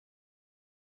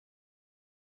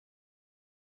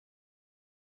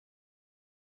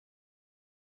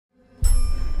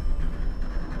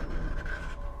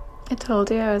I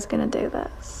told you I was gonna do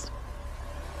this.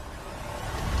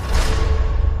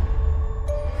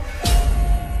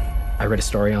 I read a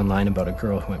story online about a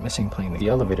girl who went missing playing the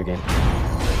elevator game.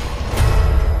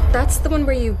 That's the one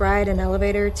where you ride an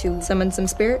elevator to summon some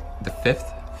spirit? The fifth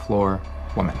floor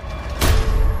woman.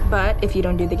 But if you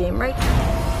don't do the game right...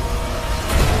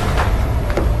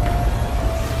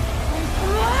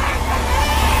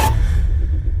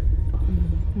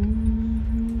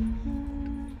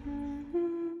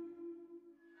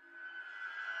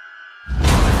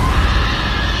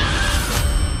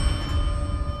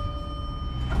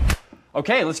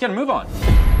 Okay, let's get a move on.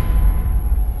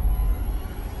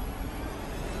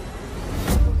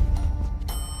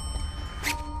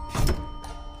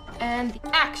 And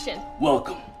action.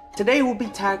 Welcome. Today we'll be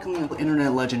tackling an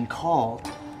internet legend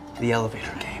called the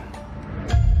elevator game.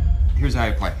 Here's how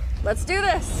you play. Let's do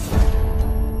this!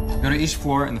 Go to each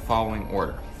floor in the following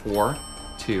order. 4,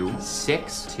 2,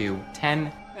 6, 2,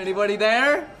 10. Anybody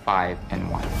there? 5,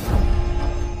 and 1.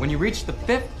 When you reach the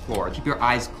 5th floor, keep your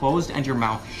eyes closed and your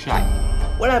mouth shut.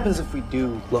 What happens if we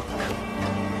do look?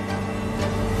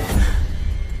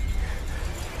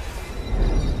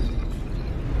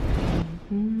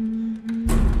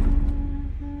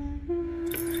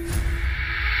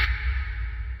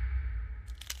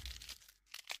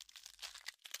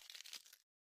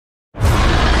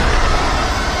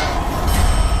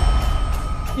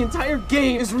 The entire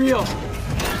game is real.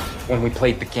 When we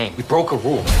played the game, we broke a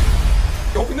rule.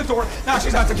 Open the door, now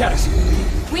she's out to get us.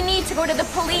 We need to go to the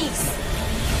police.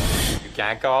 You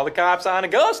can't call the cops on a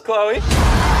ghost, Chloe.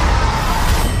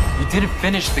 You didn't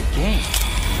finish the game.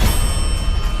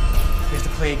 We have to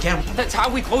play again. That's how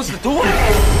we close the door.